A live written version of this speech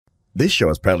This show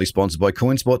is proudly sponsored by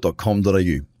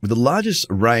coinspot.com.au, with the largest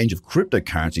range of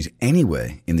cryptocurrencies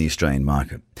anywhere in the Australian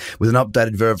market. With an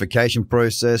updated verification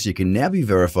process, you can now be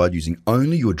verified using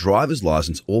only your driver's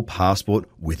license or passport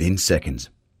within seconds.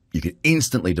 You can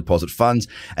instantly deposit funds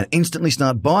and instantly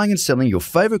start buying and selling your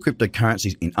favourite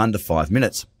cryptocurrencies in under 5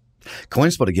 minutes.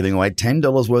 CoinSpot are giving away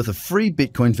 $10 worth of free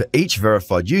Bitcoin for each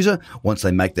verified user once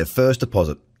they make their first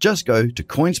deposit. Just go to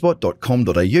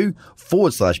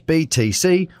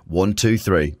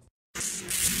coinspot.com.au/BTC123.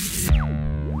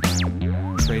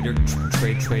 Trader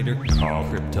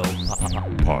Crypto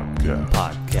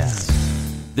Podcast.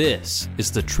 This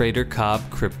is the Trader Cobb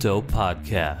Crypto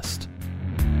Podcast.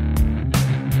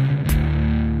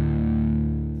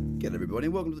 G'day everybody,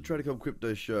 welcome to the Trader Cobb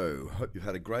Crypto Show. Hope you've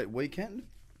had a great weekend.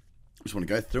 Just want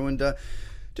to go through and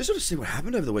just sort of see what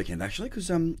happened over the weekend, actually, because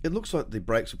it looks like the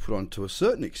brakes were put on to a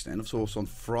certain extent. Of course, on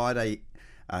Friday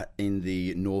in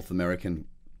the North American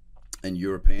and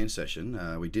European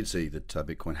session, we did see that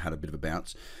Bitcoin had a bit of a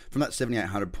bounce from that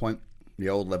 7,800 point, the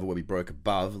old level where we broke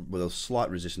above, with a slight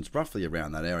resistance roughly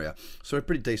around that area. So a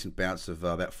pretty decent bounce of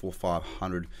about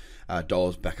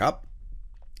 $400-500 back up.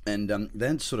 And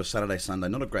then sort of Saturday, Sunday,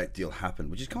 not a great deal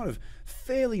happened, which is kind of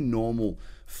fairly normal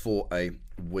for a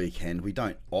weekend. We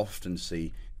don't often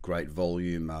see great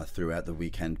volume throughout the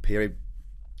weekend period,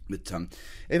 but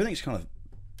everything's kind of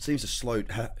seems to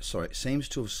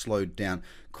have slowed down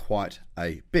quite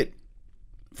a bit.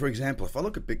 For example, if I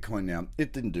look at Bitcoin now,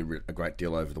 it didn't do a great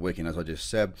deal over the weekend, as I just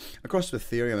said. Across to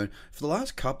Ethereum, for the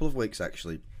last couple of weeks,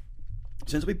 actually,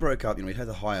 since we broke up, we had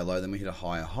a higher low, then we hit a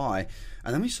higher high,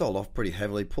 and then we sold off pretty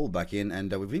heavily, pulled back in,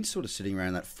 and we've been sort of sitting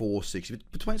around that 460,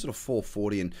 between sort of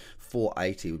 440 and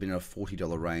 480. We've been in a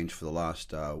 $40 range for the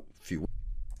last few weeks.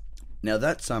 Now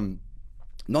that's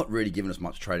not really given us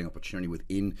much trading opportunity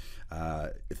within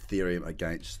Ethereum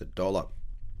against the dollar.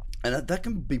 And that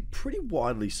can be pretty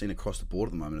widely seen across the board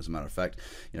at the moment, as a matter of fact.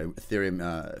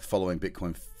 Ethereum following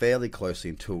Bitcoin fairly closely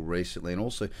until recently, and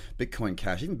also Bitcoin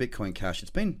Cash. Even Bitcoin Cash,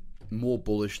 it's been more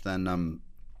bullish than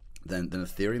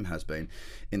Ethereum has been,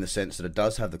 in the sense that it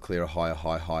does have the clear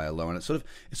higher low, and it sort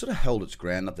of held its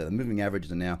ground up there. The moving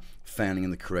averages are now founding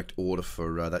in the correct order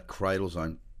for that cradle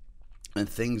zone, and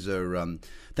things are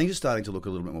starting to look a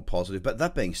little bit more positive. But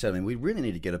that being said, we really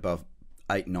need to get above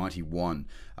 891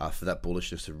 for that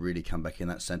bullishness to really come back in,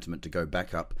 that sentiment to go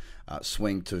back up,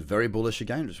 swing to very bullish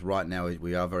again. Just right now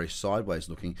we are very sideways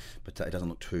looking, but it doesn't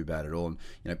look too bad at all.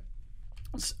 And,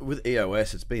 with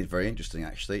EOS, it's been very interesting,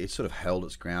 actually. It's sort of held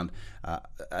its ground,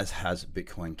 as has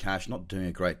Bitcoin Cash, not doing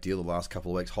a great deal the last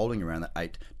couple of weeks, holding around that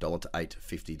 $8 to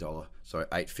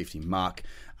 $850 mark,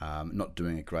 not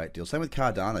doing a great deal. Same with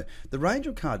Cardano. The range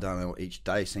of Cardano each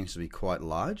day seems to be quite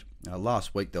large.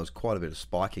 Last week there was quite a bit of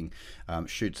spiking,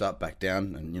 shoots up, back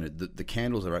down, and the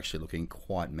candles are actually looking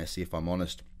quite messy, if I'm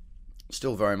honest.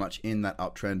 Still very much in that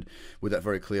uptrend with that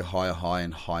very clear higher high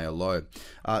and higher low.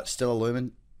 Stellar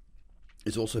Lumen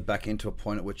is also back into a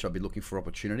point at which I'll be looking for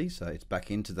opportunities. It's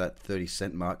back into that 30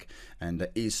 cent mark, and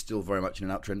is still very much in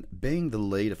an uptrend, being the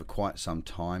leader for quite some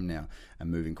time now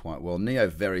and moving quite well. Neo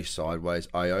very sideways.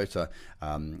 IOTA,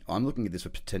 I'm looking at this for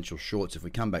potential shorts. If we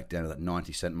come back down to that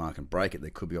 90 cent mark and break it, there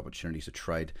could be opportunities to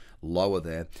trade lower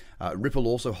there. Ripple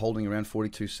also holding around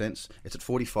 42 cents. It's at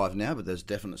 45 now, but there's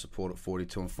definite support at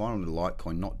 42. And finally,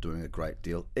 Litecoin not doing a great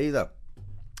deal either.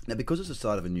 Now, because it's the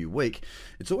start of a new week,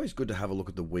 it's always good to have a look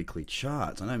at the weekly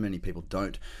charts. I know many people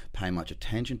don't pay much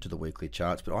attention to the weekly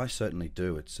charts, but I certainly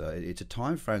do. It's a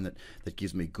time frame that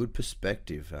gives me good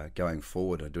perspective going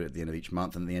forward. I do it at the end of each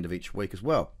month and at the end of each week as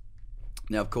well.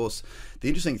 Now, of course, the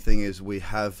interesting thing is we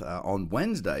have on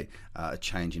Wednesday a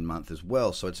change in month as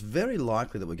well. So it's very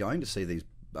likely that we're going to see these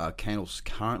candles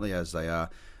currently as they are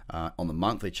on the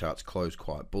monthly charts close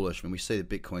quite bullish. When we see that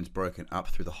Bitcoin's broken up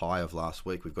through the high of last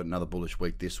week, we've got another bullish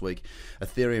week this week.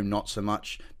 Ethereum not so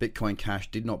much. Bitcoin Cash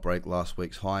did not break last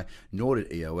week's high, nor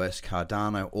did EOS.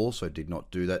 Cardano also did not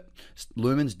do that.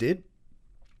 Lumens did.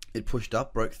 It pushed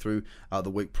up, broke through the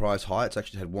week price high. It's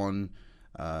actually had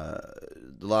the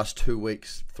last 3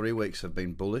 weeks have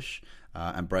been bullish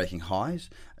and breaking highs.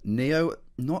 Neo,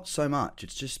 not so much.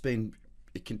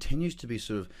 It continues to be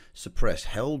sort of suppressed,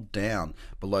 held down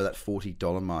below that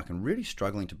 $40 mark, and really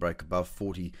struggling to break above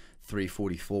 43,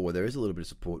 44, where there is a little bit of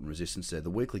support and resistance there. The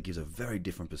weekly gives a very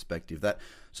different perspective. That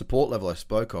support level I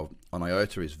spoke of on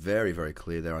IOTA is very, very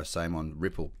clear there. Same on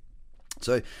Ripple.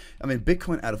 So,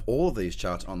 Bitcoin, out of all of these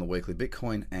charts on the weekly,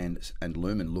 Bitcoin and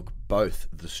Lumen look both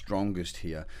the strongest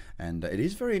here. And it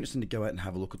is very interesting to go out and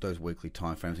have a look at those weekly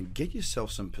timeframes and get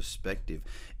yourself some perspective.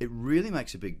 It really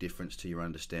makes a big difference to your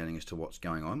understanding as to what's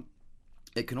going on.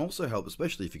 It can also help,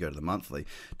 especially if you go to the monthly,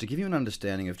 to give you an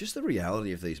understanding of just the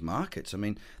reality of these markets. I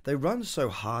mean, they run so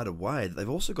hard away that they've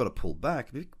also got to pull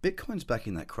back. Bitcoin's back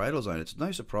in that cradle zone. It's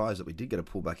no surprise that we did get a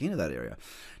pull back into that area.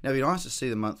 Now, it'd be nice to see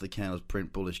the monthly candles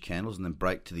print bullish candles and then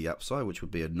break to the upside, which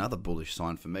would be another bullish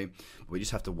sign for me. But we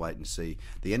just have to wait and see.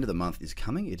 The end of the month is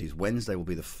coming. It is Wednesday, will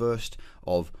be the 1st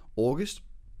of August.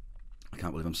 I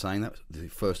can't believe I'm saying that. The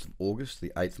 1st of August,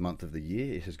 the 8th month of the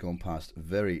year. It has gone past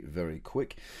very, very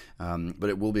quick. But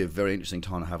it will be a very interesting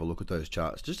time to have a look at those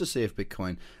charts, just to see if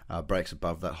Bitcoin breaks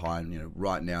above that high. And,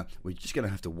 right now, we're just going to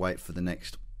have to wait for the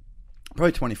next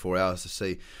probably 24 hours to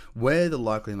see where the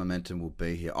likely momentum will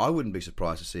be here. I wouldn't be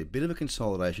surprised to see a bit of a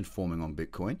consolidation forming on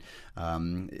Bitcoin,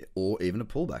 or even a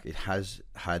pullback. It has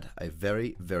had a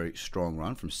very, very strong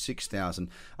run from 6,000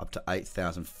 up to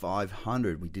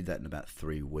 8,500. We did that in about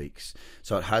 3 weeks.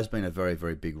 So it has been a very,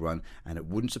 very big run, and it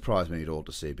wouldn't surprise me at all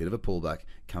to see a bit of a pullback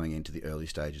coming into the early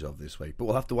stages of this week. But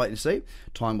we'll have to wait and see.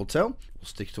 Time will tell. We'll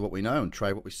stick to what we know and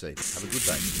trade what we see. Have a good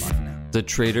day. Bye for now. The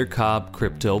Trader Cobb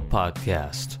Crypto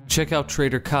Podcast. Check out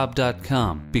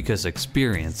TraderCobb.com because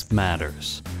experience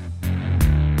matters.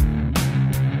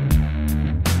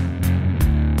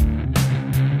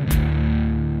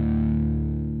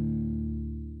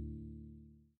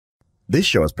 This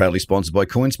show is proudly sponsored by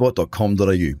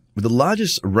coinspot.com.au, with the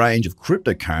largest range of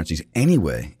cryptocurrencies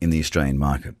anywhere in the Australian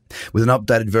market. With an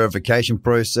updated verification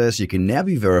process, you can now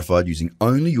be verified using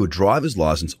only your driver's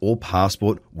license or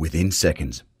passport within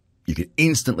seconds. You can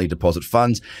instantly deposit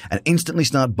funds and instantly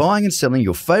start buying and selling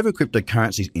your favorite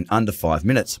cryptocurrencies in under 5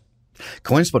 minutes.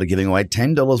 CoinSpot are giving away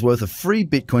 $10 worth of free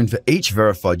Bitcoin for each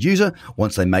verified user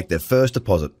once they make their first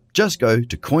deposit. Just go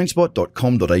to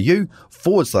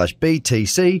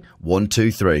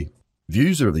coinspot.com.au/BTC123.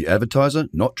 Views are of the advertiser,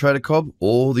 not Trader Cobb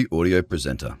or the audio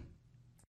presenter.